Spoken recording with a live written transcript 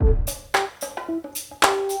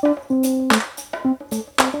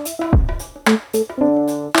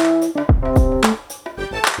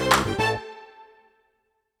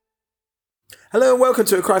welcome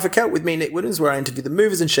to A Cry for Kelp with me, Nick Williams, where I interview the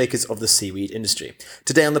movers and shakers of the seaweed industry.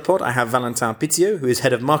 Today on the pod, I have Valentin Pitiot, who is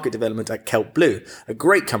head of market development at Kelp Blue, a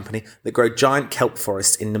great company that grow giant kelp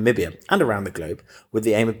forests in Namibia and around the globe, with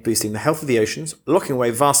the aim of boosting the health of the oceans, locking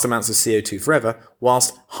away vast amounts of CO2 forever,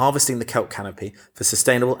 whilst harvesting the kelp canopy for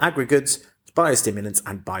sustainable agri-goods, biostimulants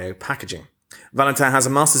and biopackaging. Valentin has a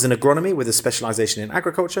master's in agronomy with a specialisation in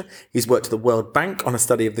agriculture. He's worked at the World Bank on a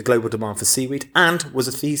study of the global demand for seaweed and was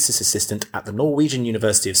a thesis assistant at the Norwegian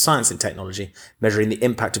University of Science and Technology, measuring the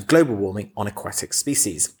impact of global warming on aquatic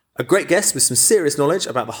species. A great guest with some serious knowledge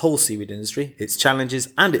about the whole seaweed industry, its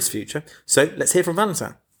challenges and its future. So let's hear from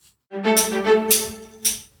Valentin.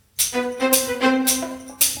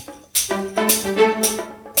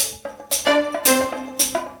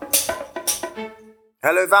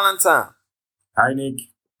 Hello, Valentin. Hi, Nick.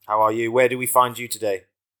 How are you? Where do we find you today?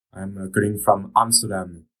 I'm calling from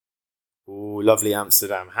Amsterdam. Ooh, lovely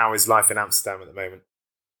Amsterdam. How is life in Amsterdam at the moment?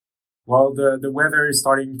 Well, the weather is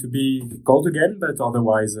starting to be cold again, but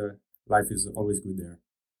otherwise life is always good there.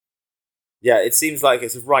 Yeah, it seems like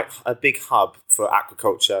it's a big hub for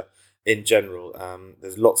aquaculture in general.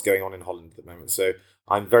 There's lots going on in Holland at the moment, so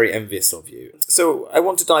I'm very envious of you. So I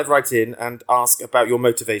want to dive right in and ask about your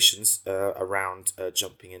motivations around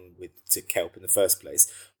jumping in to kelp in the first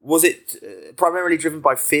place. Was it primarily driven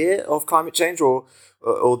by fear of climate change, or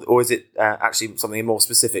is it actually something more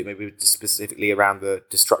specific, maybe specifically around the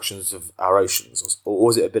destructions of our oceans, or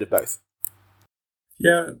was it a bit of both?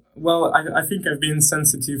 Yeah, well, I think I've been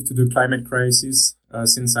sensitive to the climate crisis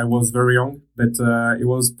since I was very young, but it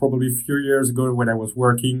was probably a few years ago when I was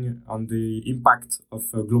working on the impact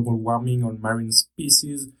of global warming on marine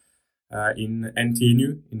species in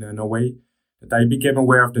NTNU in Norway that I became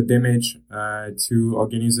aware of the damage to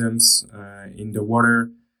organisms in the water,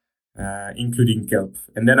 including kelp.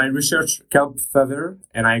 And then I researched kelp further,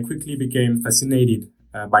 and I quickly became fascinated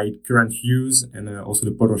by its current use and also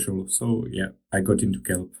the potential. So yeah, I got into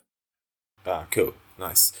kelp. Ah, cool.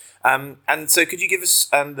 Nice. And so could you give us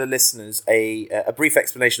and the listeners a brief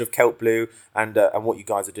explanation of Kelp Blue and what you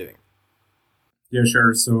guys are doing? Yeah,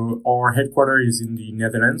 sure. So our headquarters is in the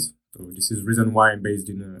Netherlands. So this is the reason why I'm based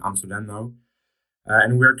in Amsterdam now.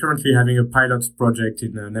 And we are currently having a pilot project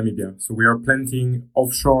in Namibia. So we are planting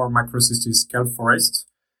offshore macrocystis kelp forests,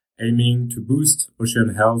 aiming to boost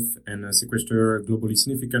ocean health and sequester globally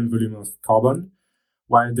significant volume of carbon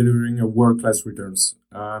while delivering a world-class returns.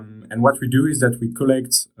 And what we do is that we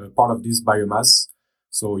collect part of this biomass,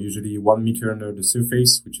 so usually 1 meter under the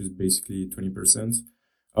surface, which is basically 20%,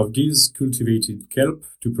 of this cultivated kelp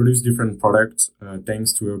to produce different products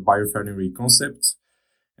thanks to a biorefinery concept.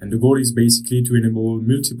 And the goal is basically to enable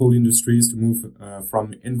multiple industries to move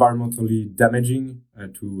from environmentally damaging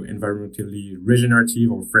to environmentally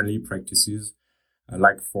regenerative or friendly practices,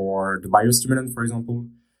 like for the biostimulant, for example.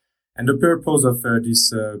 And the purpose of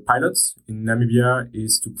this pilot in Namibia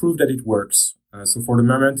is to prove that it works. So for the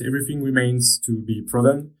moment, everything remains to be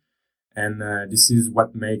proven. And this is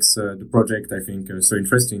what makes the project, I think, so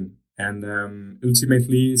interesting. And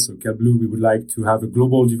ultimately, so Kelp Blue, we would like to have a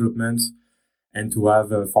global development and to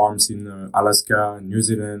have farms in Alaska, New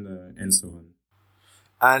Zealand, and so on.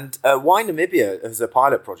 And why Namibia as a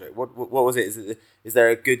pilot project? What was it? Is there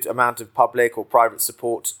a good amount of public or private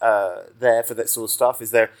support there for that sort of stuff?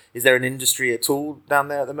 Is there an industry at all down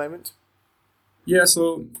there at the moment? Yeah,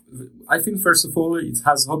 so I think first of all it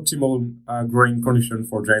has optimal growing conditions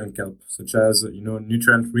for giant kelp, such as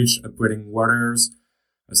nutrient-rich upwelling waters,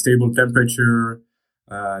 a stable temperature,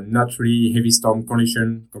 not really heavy storm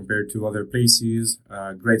condition compared to other places,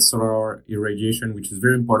 great solar irradiation, which is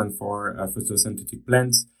very important for photosynthetic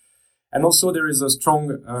plants. And also there is a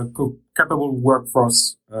strong, capable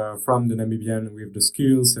workforce from the Namibian with the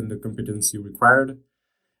skills and the competency required.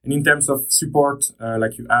 And in terms of support,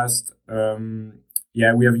 like you asked,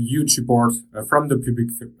 we have huge support from the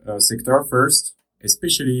public sector first,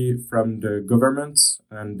 especially from the governments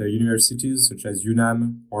and the universities such as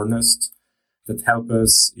UNAM or NUST, that help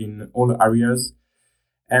us in all areas.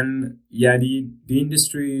 And the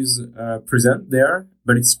industry is present there,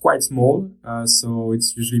 but it's quite small. So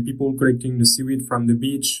it's usually people collecting the seaweed from the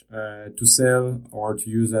beach to sell or to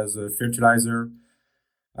use as a fertilizer.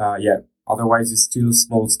 Otherwise it's still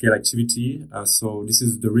small scale activity. So this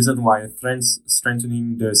is the reason why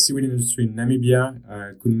strengthening the seaweed industry in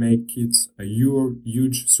Namibia could make it a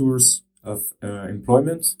huge source of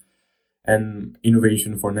employment and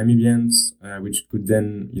innovation for Namibians, which could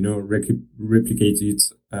then, replicate it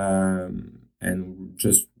and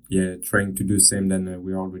just, trying to do the same than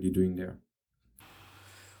we're already doing there.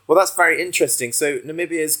 Well, that's very interesting. So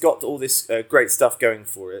Namibia's got all this great stuff going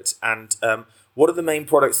for it. And What are the main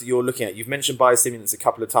products that you're looking at? You've mentioned biostimulants a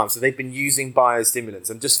couple of times, so they've been using biostimulants.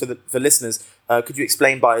 And just for listeners, could you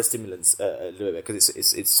explain biostimulants a little bit? Because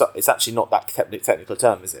it's actually not that technical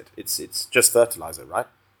term, is it? It's just fertilizer, right?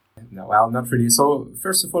 No, well, not really. So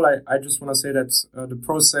first of all, I just want to say that the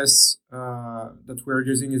process that we're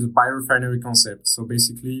using is a biorefinery concept. So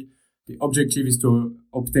basically, the objective is to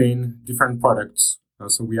obtain different products.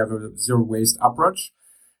 So we have a zero waste approach.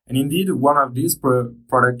 And indeed, one of these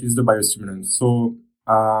products is the biostimulant. So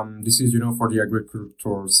this is, for the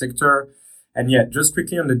agricultural sector. And yeah, just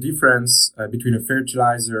quickly on the difference between a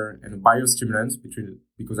fertilizer and a biostimulant,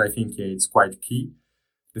 because I think it's quite key.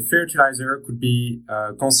 The fertilizer could be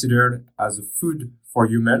considered as a food for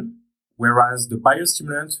human, whereas the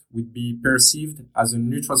biostimulant would be perceived as a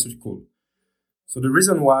nutraceutical. So the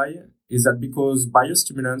reason why is that because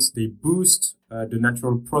biostimulants, they boost the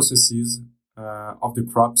natural processes of the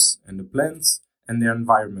crops and the plants and their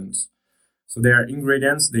environment. So their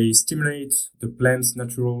ingredients, they stimulate the plant's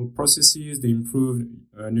natural processes, they improve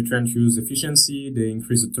nutrient use efficiency, they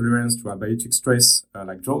increase the tolerance to abiotic stress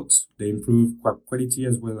like drought, they improve crop quality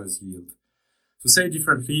as well as yield. To say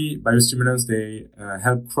differently, biostimulants, they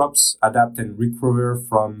help crops adapt and recover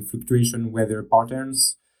from fluctuation weather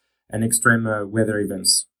patterns and extreme weather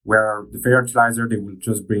events, where the fertilizer, they will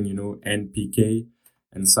just bring, NPK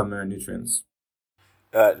and some nutrients.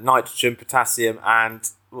 Nitrogen, potassium, and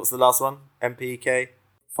what's the last one? NPK?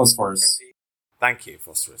 Phosphorus. Thank you,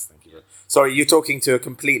 phosphorus. Thank you. Sorry, you're talking to a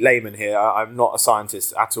complete layman here. I'm not a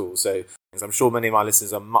scientist at all, so I'm sure many of my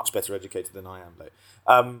listeners are much better educated than I am,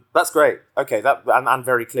 though. That's great. Okay, and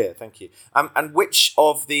very clear. Thank you. And which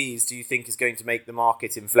of these do you think is going to make the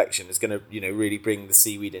market inflection? Is going to, really bring the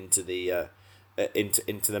seaweed into the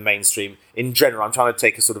into the mainstream in general? I'm trying to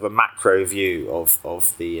take a sort of a macro view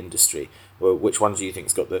of the industry. Well, which one do you think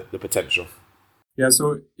has got the potential? Yeah,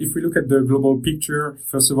 so if we look at the global picture,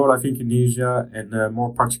 first of all, I think in Asia and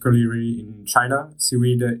more particularly in China,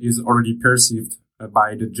 seaweed is already perceived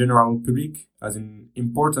by the general public as an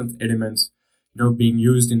important element, being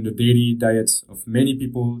used in the daily diets of many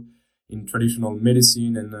people in traditional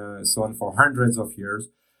medicine and so on for hundreds of years.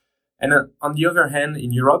 And on the other hand,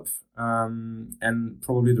 in Europe and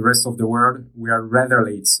probably the rest of the world, we are rather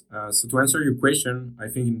late. So to answer your question, I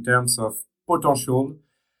think in terms of potential,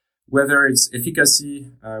 whether it's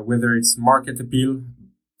efficacy, whether it's market appeal,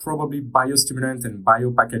 probably biostimulant and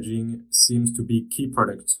biopackaging seems to be key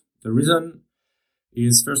products. The reason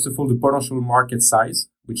is, first of all, the potential market size,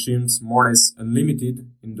 which seems more or less unlimited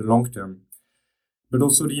in the long term, but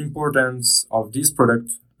also the importance of this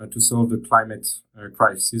product to solve the climate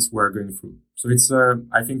crisis we're going through. So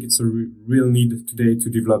I think it's a real need today to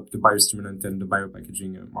develop the biostimulant and the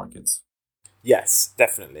biopackaging markets. Yes,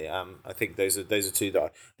 definitely. I think those are two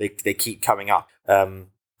that they keep coming up, and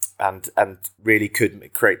really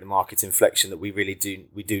could create the market inflection that we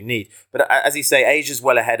do need. But as you say, Asia's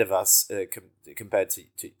well ahead of us compared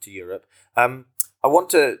to Europe. I want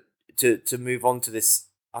to move on to this,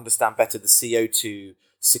 understand better the CO2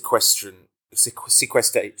 sequestration.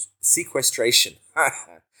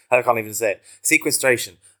 I can't even say it.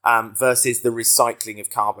 Sequestration. Versus the recycling of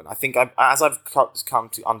carbon. I think as I've come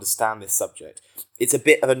to understand this subject, it's a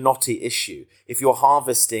bit of a knotty issue. If you're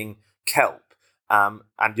harvesting kelp and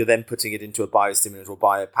you're then putting it into a biostimulant or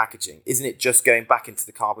biopackaging, isn't it just going back into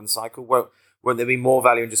the carbon cycle? Won't there be more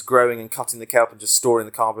value in just growing and cutting the kelp and just storing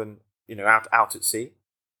the carbon, out at sea?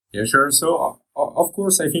 Yeah, sure. So of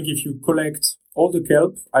course, I think if you collect all the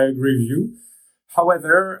kelp, I agree with you.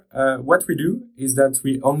 However, what we do is that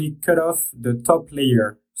we only cut off the top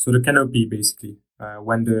layer. So the canopy, basically,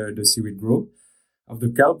 when the seaweed grow of the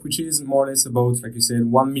kelp, which is more or less about, like you said,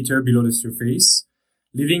 1 meter below the surface,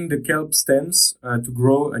 leaving the kelp stems to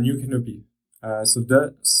grow a new canopy. So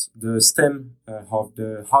the stem of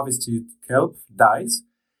the harvested kelp dies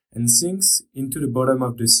and sinks into the bottom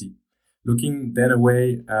of the sea, locking then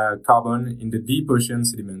away carbon in the deep ocean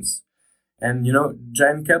sediments. And,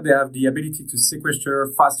 giant kelp, they have the ability to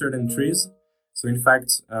sequester faster than trees. So in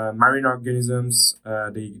fact, marine organisms,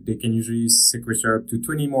 they can usually sequester up to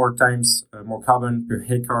 20 more times more carbon per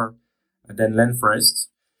hectare than land forests.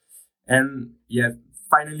 And yeah,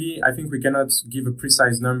 finally, I think we cannot give a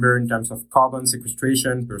precise number in terms of carbon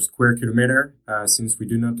sequestration per square kilometer, since we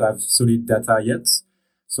do not have solid data yet.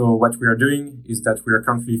 So what we are doing is that we are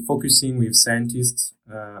currently focusing with scientists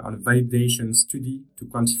on a validation study to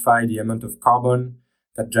quantify the amount of carbon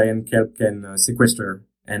that giant kelp can sequester,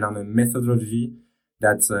 and on a methodology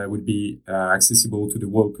that would be accessible to the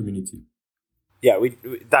world community. Yeah,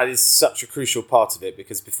 that is such a crucial part of it,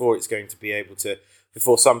 because before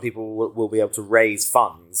some people will be able to raise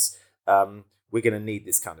funds, we're going to need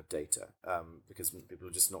this kind of data because people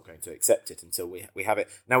are just not going to accept it until we have it.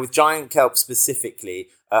 Now, with giant kelp specifically,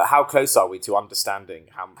 how close are we to understanding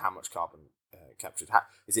how much carbon captured?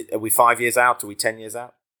 Are we 5 years out? Are we 10 years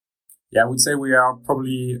out? Yeah, I would say we are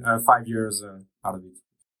probably 5 years out of it.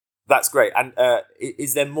 That's great. And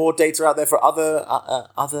is there more data out there for other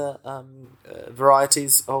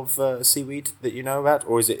varieties of seaweed that you know about,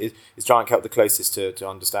 or is giant kelp the closest to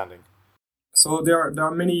understanding? So there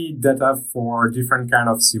are many data for different kind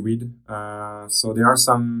of seaweed. So there are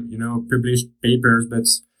some published papers, but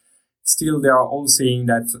still they are all saying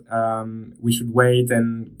that we should wait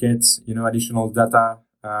and get additional data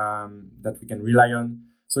that we can rely on.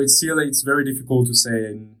 So it's very difficult to say,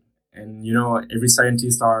 and every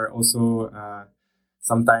scientist are also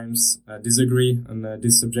sometimes disagree on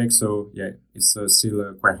this subject. So yeah, it's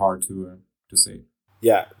still quite hard to say.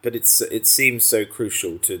 Yeah, but it seems so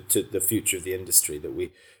crucial to the future of the industry that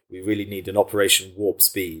we really need an Operation Warp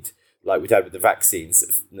Speed like we had with the vaccines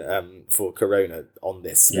for Corona on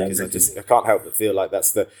this, yeah, because exactly. I can't help but feel like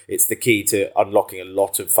it's the key to unlocking a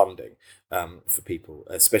lot of funding for people,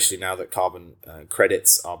 especially now that carbon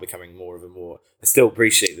credits are becoming more of a more. I still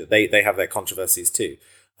appreciate that they have their controversies too,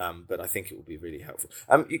 but I think it will be really helpful.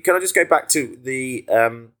 Can I just go back to the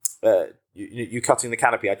you cutting the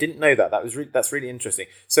canopy? I didn't know that. That's really interesting.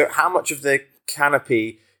 So how much of the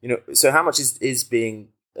canopy, so how much is being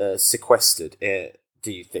sequestered?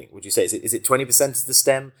 Do you think? Would you say is it 20% is the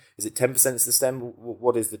stem? Is it 10% is the stem?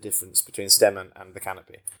 What is the difference between stem and the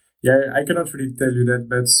canopy? Yeah, I cannot really tell you that,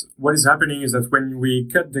 but what is happening is that when we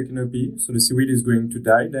cut the canopy, so the seaweed is going to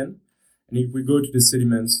die then, and if we go to the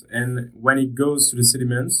sediments, and when it goes to the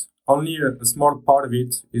sediments, only a small part of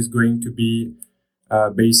it is going to be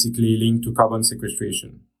basically linked to carbon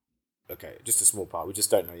sequestration. Okay, just a small part. We just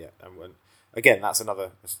don't know yet. And again, that's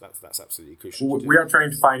absolutely crucial. We are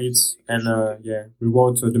trying to find it, and we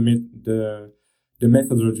wrote the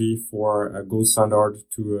methodology for a gold standard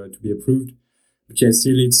to be approved. But yeah,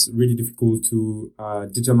 still it's really difficult to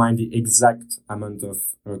determine the exact amount of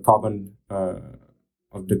carbon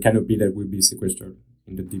of the canopy that will be sequestered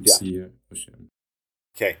in the deep sea ocean.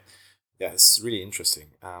 Okay, yeah, it's really interesting.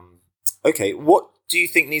 Okay, what do you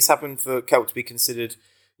think needs to happen for kelp to be considered,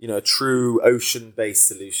 a true ocean-based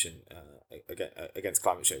solution against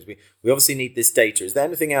climate change? We obviously need this data. Is there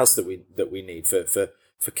anything else that we need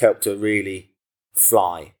for kelp to really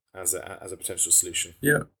fly as a potential solution?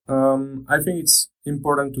 Yeah, I think it's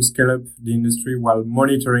important to scale up the industry while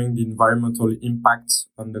monitoring the environmental impacts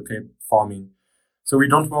on the kelp farming. So we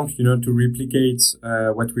don't want, to replicate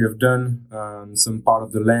what we have done on some part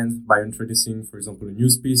of the land by introducing, for example, a new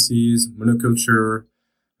species, monoculture,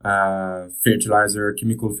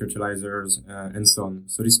 chemical fertilizers, and so on.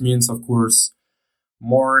 So this means, of course,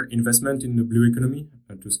 more investment in the blue economy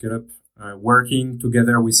to scale up, working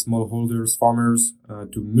together with smallholders, farmers,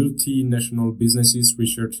 to multinational businesses,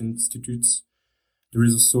 research institutes. There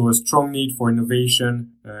is also a strong need for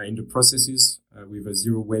innovation in the processes with a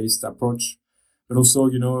zero waste approach, but also,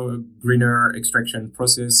 a greener extraction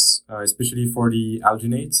process, especially for the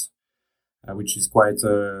alginates, which is quite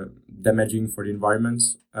damaging for the environment.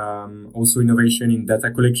 Also innovation in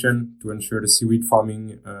data collection to ensure the seaweed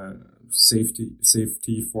farming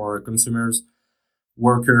safety for consumers,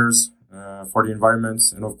 workers, for the environment,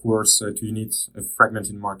 and of course to unite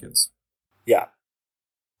fragmented markets. Yeah,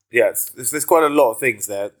 there's quite a lot of things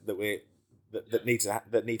there that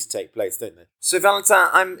need to take place, don't they? So Valentin,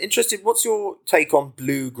 I'm interested. What's your take on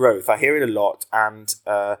blue growth? I hear it a lot, and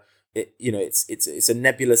it's a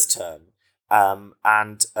nebulous term.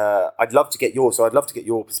 And I'd love to get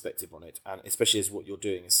your perspective on it, and especially as what you're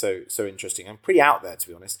doing is so interesting and pretty out there, to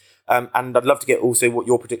be honest. And I'd love to get also what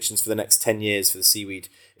your predictions for the next 10 years for the seaweed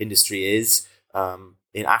industry is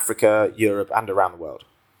in Africa, Europe, and around the world.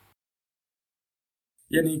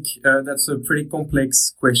 Yeah, Nick, that's a pretty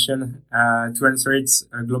complex question. To answer it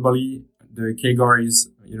globally, the CAGR is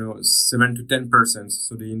 7 to 10%,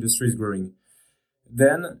 so the industry is growing.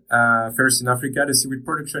 Then, first in Africa, the seaweed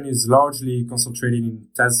production is largely concentrated in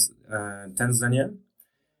Tanzania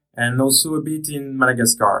and also a bit in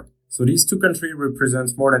Madagascar. So these two countries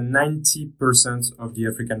represent more than 90% of the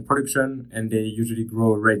African production, and they usually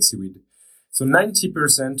grow red seaweed. So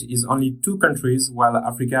 90% is only two countries, while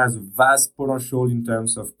Africa has a vast potential in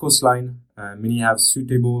terms of coastline. Many have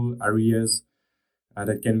suitable areas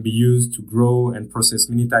that can be used to grow and process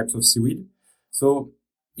many types of seaweed. So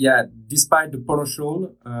yeah, despite the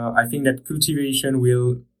potential, I think that cultivation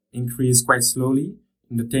will increase quite slowly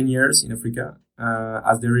in the 10 years in Africa,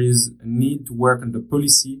 as there is a need to work on the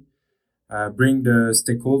policy, bring the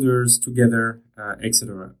stakeholders together,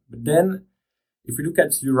 etc. But then, if we look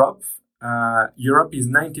at Europe, Europe is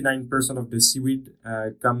 99% of the seaweed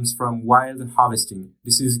comes from wild harvesting.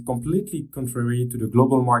 This is completely contrary to the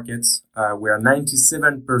global markets, where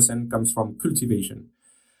 97% comes from cultivation.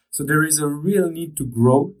 So there is a real need to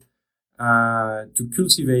grow, to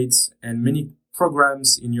cultivate, and many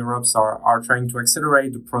programs in Europe are trying to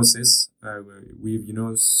accelerate the process with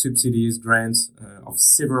subsidies, grants of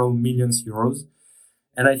several millions euros.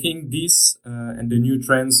 And I think this and the new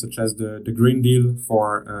trends such as the Green Deal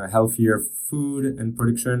for healthier food and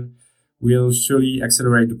production will surely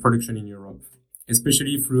accelerate the production in Europe,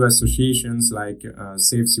 especially through associations like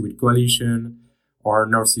Save Seaweed Coalition or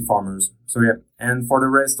North Sea Farmers. So yeah, and for the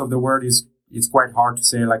rest of the world, it's quite hard to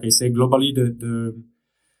say. Like I say, globally,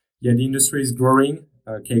 the industry is growing,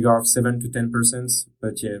 CAGR of 7 to 10%,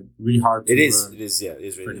 but yeah, really hard to... It is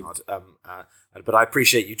really hard. But I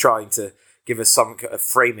appreciate you trying to give us some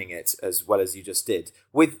framing it as well as you just did.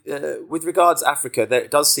 With regards to Africa, there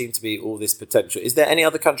does seem to be all this potential. Is there any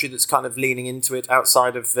other country that's kind of leaning into it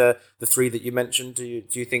outside of the three that you mentioned? Do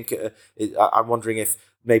you think, I'm wondering if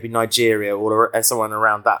maybe Nigeria or someone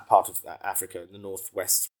around that part of Africa, the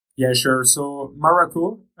northwest? Yeah, sure. So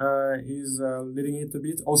Morocco is leading it a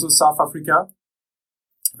bit. Also South Africa,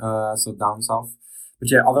 so down south. But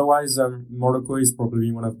yeah, otherwise, Morocco is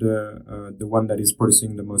probably one of the one that is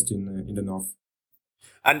producing the most in the north.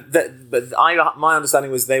 And my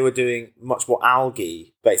understanding was they were doing much more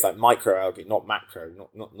algae based, like microalgae, not macro,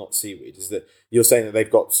 not seaweed. Is that you're saying that they've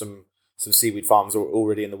got some seaweed farms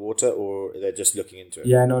already in the water, or they're just looking into it?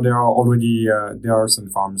 Yeah, no, there are already there are some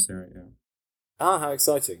farms there. Yeah. Ah, how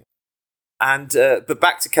exciting! And but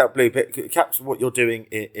back to Kelp Blue, perhaps what you're doing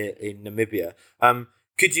in Namibia.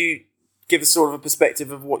 Could you give us sort of a perspective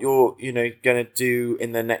of what you're going to do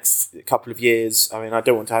in the next couple of years? I mean, I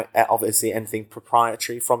don't want to have obviously anything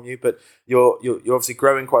proprietary from you, but you're obviously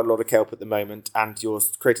growing quite a lot of kelp at the moment, and you're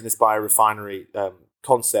creating this biorefinery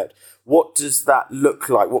concept. What does that look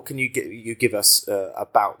like? What can you give us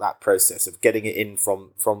about that process of getting it in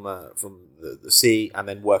from the sea and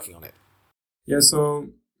then working on it? Yeah, so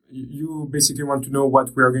you basically want to know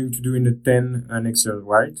what we are going to do in the 10 next year,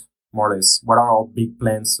 right? More or less. What are our big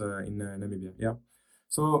plans in Namibia? Yeah.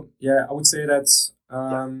 So, yeah, I would say that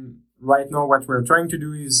right now what we're trying to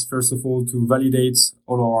do is, first of all, to validate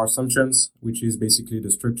all of our assumptions, which is basically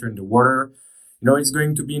the structure in the water. It's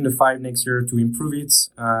going to be in the 5 next year to improve it,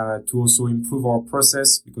 to also improve our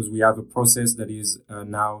process, because we have a process that is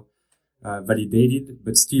now validated,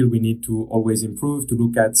 but still we need to always improve, to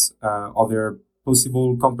look at other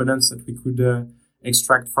possible components that we could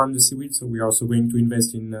extract from the seaweed. So we are also going to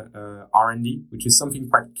invest in R&D, which is something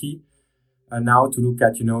quite key now, to look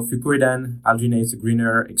at, fucoidan, alginate,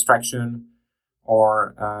 greener extraction,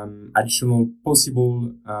 or additional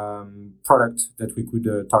possible product that we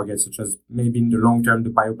could target, such as maybe in the long term,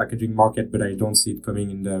 the biopackaging market, but I don't see it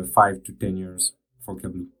coming in the 5 to 10 years for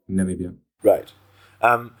Kelp Blue in Namibia. Right.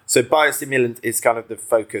 So biostimulant is kind of the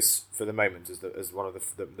focus for the moment as one of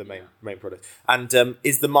the main products. And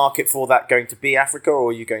is the market for that going to be Africa, or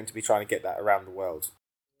are you going to be trying to get that around the world?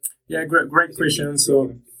 Yeah, great question.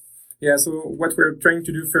 So what we're trying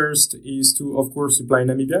to do first is to, of course, supply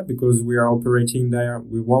Namibia, because we are operating there.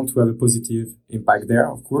 We want to have a positive impact there,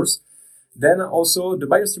 of course. Then also the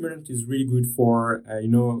biostimulant is really good for,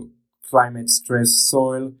 climate stress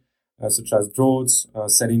soil, such as droughts,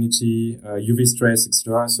 salinity, UV stress,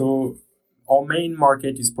 etc. So our main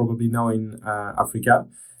market is probably now in Africa.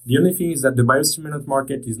 The only thing is that the biostimulant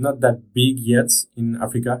market is not that big yet in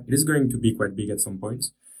Africa. It is going to be quite big at some point.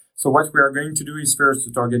 So what we are going to do is first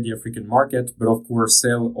to target the African market, but of course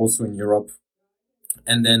sell also in Europe,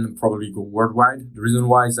 and then probably go worldwide. The reason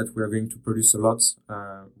why is that we are going to produce a lot.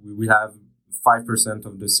 We will have 5%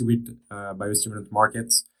 of the seaweed biostimulant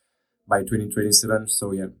market by 2027.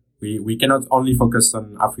 So yeah. We cannot only focus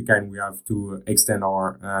on Africa, and we have to extend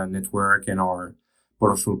our network and our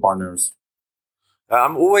potential partners.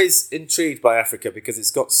 I'm always intrigued by Africa because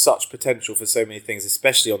it's got such potential for so many things,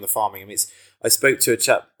 especially on the farming. I mean, I spoke to a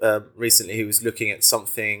chap recently who was looking at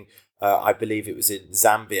something, I believe it was in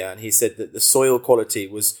Zambia, and he said that the soil quality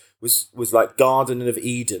was like Garden of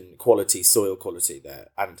Eden quality, soil quality there.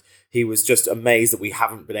 And he was just amazed that we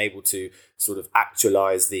haven't been able to sort of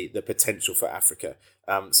actualize the potential for Africa.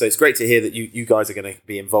 So it's great to hear that you guys are going to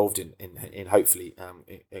be involved in hopefully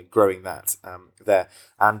in growing that there.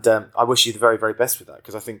 And I wish you the very, very best with that,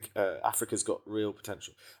 because I think Africa's got real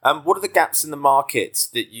potential. What are the gaps in the market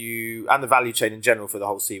and the value chain in general for the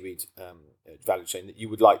whole seaweed value chain that you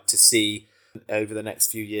would like to see over the next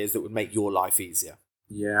few years that would make your life easier?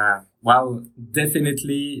 Yeah, well,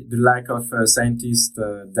 definitely the lack of scientific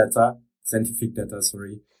data,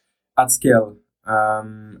 at scale.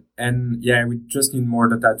 And yeah, we just need more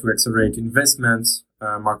data to accelerate investments,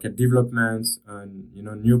 market development, and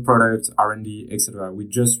new products, R&D, etc. We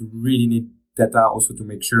just really need data also to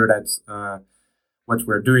make sure that what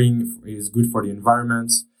we're doing is good for the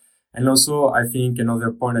environment. And also, I think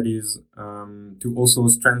another point that is to also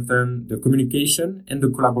strengthen the communication and the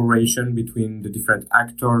collaboration between the different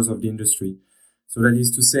actors of the industry. So that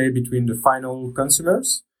is to say, between the final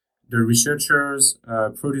consumers, the researchers,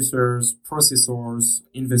 producers, processors,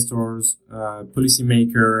 investors,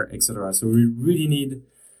 policymaker, etc. So we really need,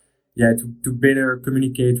 to better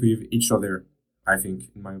communicate with each other, I think,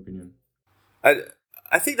 in my opinion.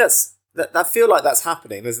 I think I feel like that's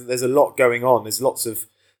happening. There's a lot going on. There's lots of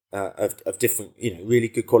different, really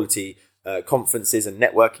good quality conferences and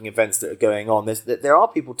networking events that are going on. There are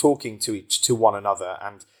people talking to one another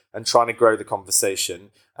and trying to grow the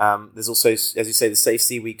conversation. There's also, as you say, the Safe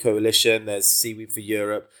Seaweed Coalition. There's Seaweed for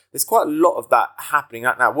Europe. There's quite a lot of that happening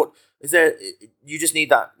right now. What is there? You just need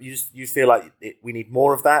that. You feel like we need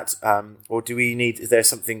more of that, or do we need? Is there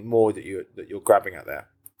something more that you're grabbing at there?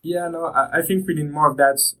 Yeah, no, I think we need more of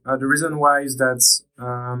that. The reason why is that,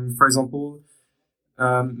 for example,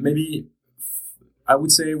 maybe I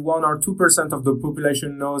would say 1 or 2% of the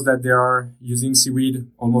population knows that they are using seaweed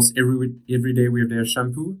almost every day with their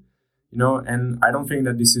shampoo, and I don't think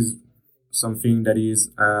that this is something that is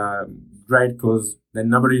great, because then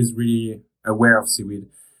nobody is really aware of seaweed.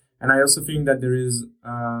 And I also think that there is,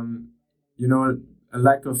 a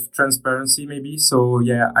lack of transparency maybe. So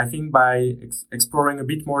yeah, I think by exploring a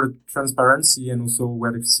bit more transparency and also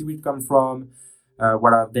where the seaweed come from,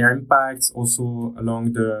 what are their impacts also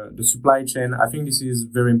along the supply chain, I think this is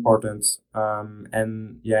very important.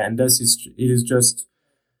 And thus it is just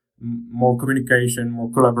more communication, more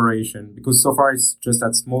collaboration, because so far it's just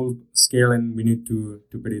at small scale, and we need to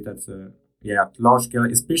put it at large scale,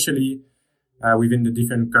 especially within the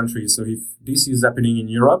different countries. So if this is happening in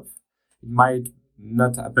Europe, it might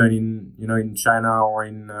not happen in China or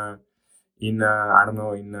in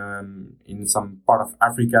some part of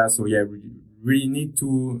Africa. So yeah, we really need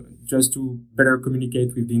to better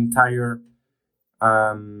communicate with the entire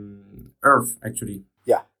Earth, actually.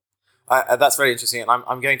 Yeah, that's very interesting. And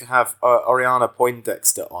I'm going to have Oriana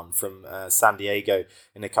Poindexter on from San Diego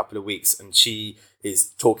in a couple of weeks, and she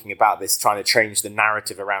is talking about this, trying to change the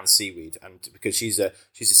narrative around seaweed, and because she's a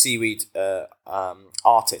seaweed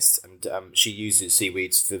artist, and she uses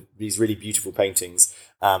seaweeds for these really beautiful paintings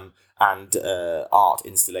and art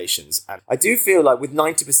installations. And I do feel like with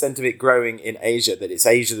 90% of it growing in Asia, that it's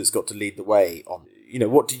Asia that's got to lead the way on.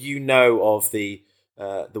 What do you know of the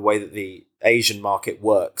way that the Asian market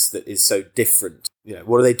works that is so different?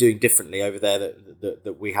 What are they doing differently over there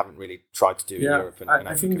that we haven't really tried to do in Europe and Africa?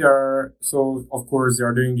 I think of course they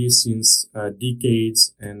are doing this since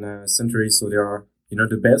decades and centuries. So they are,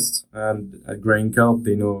 the best. And at growing kelp,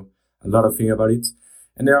 they know a lot of things about it.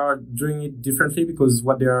 And they are doing it differently because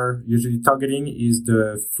what they are usually targeting is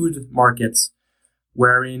the food markets,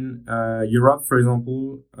 wherein Europe, for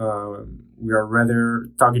example, we are rather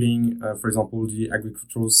targeting, for example, the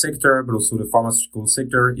agricultural sector, but also the pharmaceutical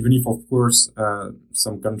sector, even if, of course,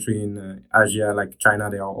 some country in Asia, like China,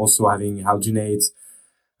 they are also having alginates,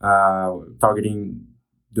 targeting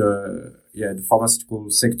the pharmaceutical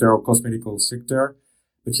sector or cosmetical sector.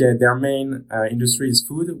 But yeah, their main industry is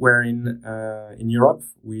food, wherein in Europe,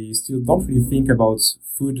 we still don't really think about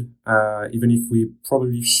food, even if we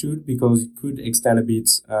probably should, because it could extend a bit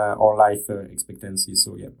our life expectancy.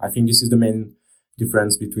 So yeah, I think this is the main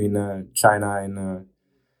difference between China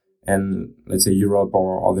and let's say Europe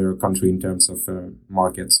or other country in terms of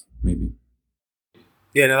markets, maybe.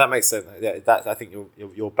 Yeah, no, that makes sense. Yeah, I think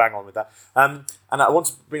you're bang on with that. And I want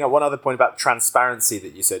to bring up one other point about transparency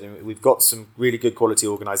that you said. And we've got some really good quality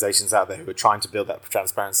organisations out there who are trying to build that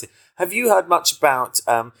transparency. Have you heard much about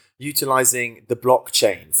utilising the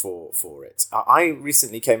blockchain for it? I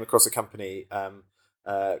recently came across a company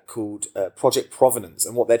called Project Provenance,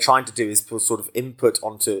 and what they're trying to do is put sort of input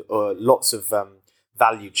onto lots of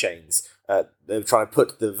value chains. They're trying to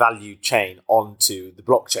put the value chain onto the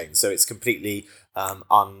blockchain, so it's completely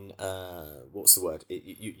what's the word?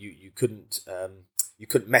 You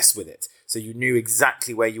couldn't mess with it. So you knew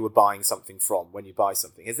exactly where you were buying something from when you buy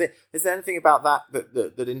something. Is there anything about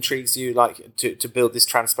that intrigues you, like to build this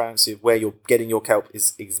transparency of where you're getting your kelp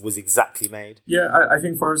was exactly made? Yeah, I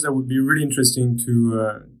think for us that would be really interesting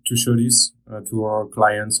to show this to our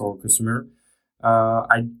clients or customer.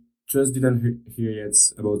 I just didn't hear yet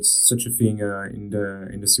about such a thing in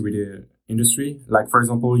the seaweed industry. Like, for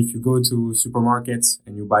example, if you go to supermarkets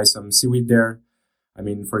and you buy some seaweed there, I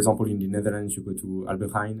mean, for example, in the Netherlands, you go to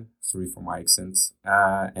Albertijn, sorry for my accent,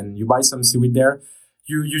 and you buy some seaweed there.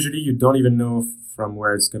 You don't even know from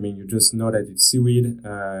where it's coming. You just know that it's seaweed,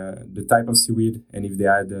 the type of seaweed, and if they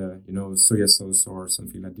add, soya sauce or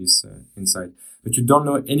something like this inside. But you don't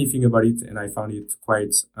know anything about it, and I found it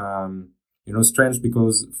quite, strange,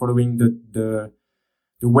 because following the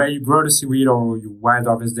way you grow the seaweed, or you wild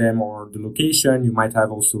harvest them, or the location, you might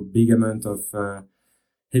have also big amount of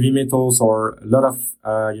heavy metals or a lot of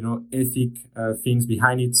ethic things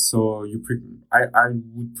behind it. So I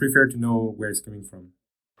would prefer to know where it's coming from.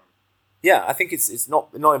 Yeah, I think it's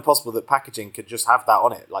not impossible that packaging could just have that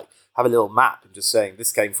on it, like have a little map and just saying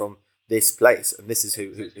this came from this place and this is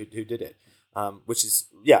who did it. Which is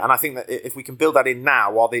and I think that if we can build that in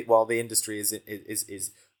now while the industry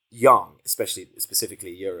is young,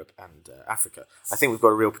 specifically Europe and Africa, I think we've got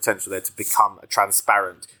a real potential there to become a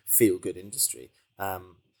transparent, feel good industry.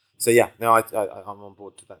 I'm on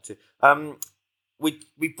board to that too.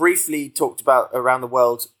 We briefly talked about around the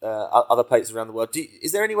world, other places around the world.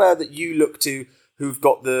 Is there anywhere that you look to who've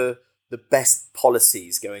got the best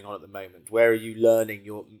policies going on at the moment? Where are you learning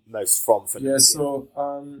your most from? Yeah, so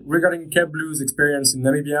regarding Kelp Blue's experience in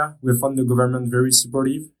Namibia, we found the government very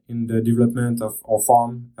supportive in the development of our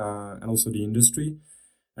farm and also the industry.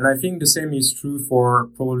 And I think the same is true for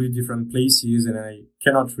probably different places, and I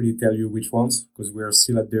cannot really tell you which ones because we are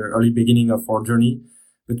still at the early beginning of our journey.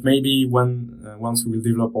 But maybe once we will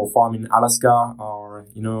develop our farm in Alaska or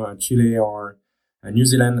Chile or New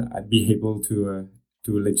Zealand, I'd be able to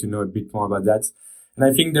let you know a bit more about that. And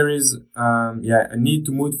I think there is a need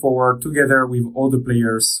to move forward together with all the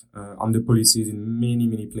players on the policies in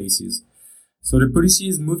many places. So the policy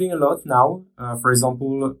is moving a lot now. For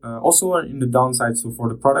example, also in the downside. So for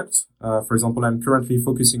the product, for example, I'm currently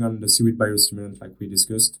focusing on the seaweed biostimulant, like we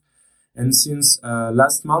discussed. And since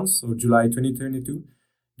last month, so July 2022.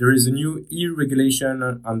 There is a new EU regulation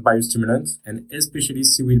on biostimulants and especially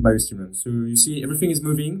seaweed biostimulants. So you see, everything is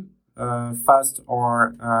moving fast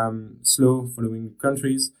or slow following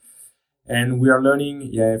countries. And we are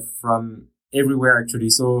learning from everywhere actually.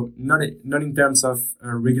 So not in terms of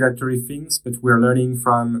regulatory things, but we are learning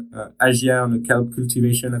from Asia on the kelp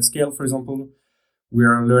cultivation at scale, for example. We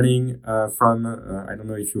are learning from, I don't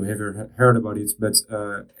know if you ever heard about it, but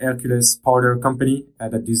Hercules Powder Company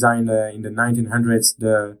that designed in the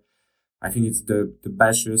 1900s I think it's the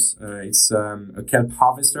Bacchus. It's a kelp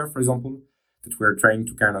harvester, for example, that we're trying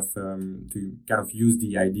to kind of use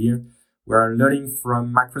the idea. We're learning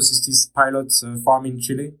from Macrocystis pilot farm in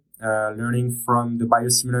Chile, learning from the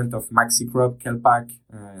biostimulant of Maxicrop, Kelpac,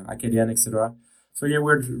 Acadian, etc. So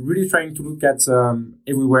we're really trying to look at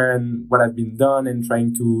everywhere and what has been done and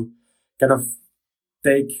trying to kind of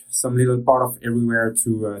take some little part of everywhere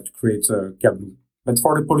to create Kelp Blue. But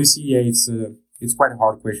for the policy, it's quite a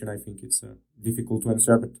hard question. I think it's difficult to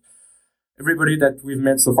answer. But everybody that we've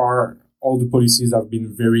met so far, all the policies have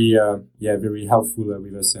been very helpful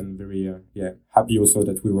with us and very happy also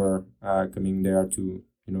that we were coming there to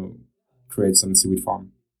create some seaweed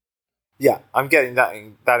farm. Yeah, I'm getting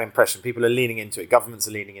that impression. People are leaning into it. Governments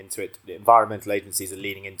are leaning into it. The environmental agencies are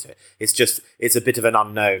leaning into it. It's a bit of an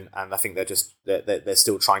unknown, and I think they're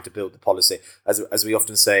still trying to build the policy. As we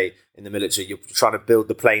often say in the military, you're trying to build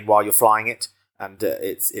the plane while you're flying it, and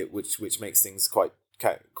which makes things quite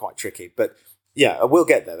tricky. But yeah, we'll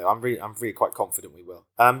get there though. I'm really quite confident we will.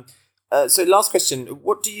 So last question: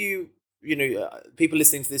 what do you people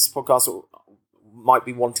listening to this podcast might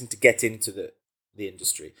be wanting to get into the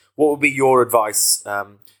industry? What would be your advice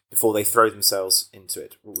before they throw themselves into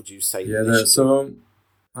it? What would you say?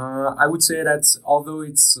 I would say that although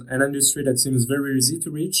it's an industry that seems very easy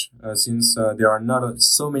to reach, since there are not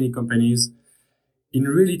so many companies, in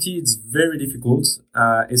reality it's very difficult,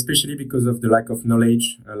 especially because of the lack of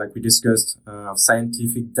knowledge, like we discussed, of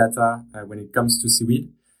scientific data when it comes to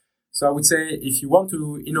seaweed. So I would say if you want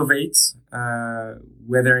to innovate,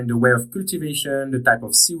 whether in the way of cultivation, the type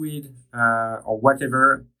of seaweed, or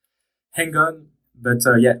whatever, hang on. But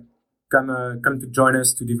come to join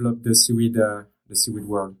us to develop the seaweed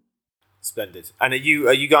world. Splendid. And are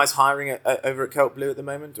you guys hiring over at Kelp Blue at the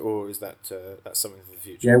moment, or is that's something for the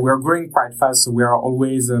future? Yeah, we're growing quite fast, so we are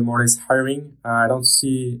always more or less hiring. I don't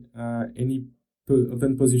see any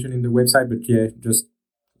open position in the website, but just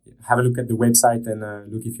have a look at the website and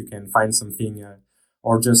look if you can find something,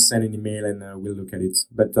 or just send an email and we'll look at it.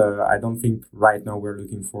 But I don't think right now we're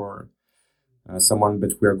looking for someone,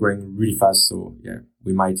 but we're growing really fast. So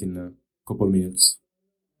we might in a couple of minutes.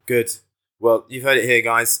 Good. Well, you've heard it here,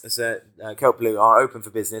 guys. Kelp Blue are open for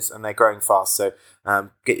business and they're growing fast. So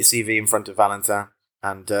get your CV in front of Valentin,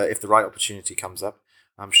 and if the right opportunity comes up,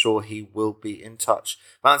 I'm sure he will be in touch.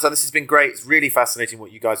 Valentin, this has been great. It's really fascinating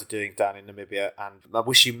what you guys are doing down in Namibia, and I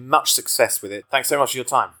wish you much success with it. Thanks so much for your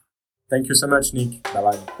time. Thank you so much, Nick.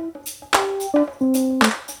 Bye-bye.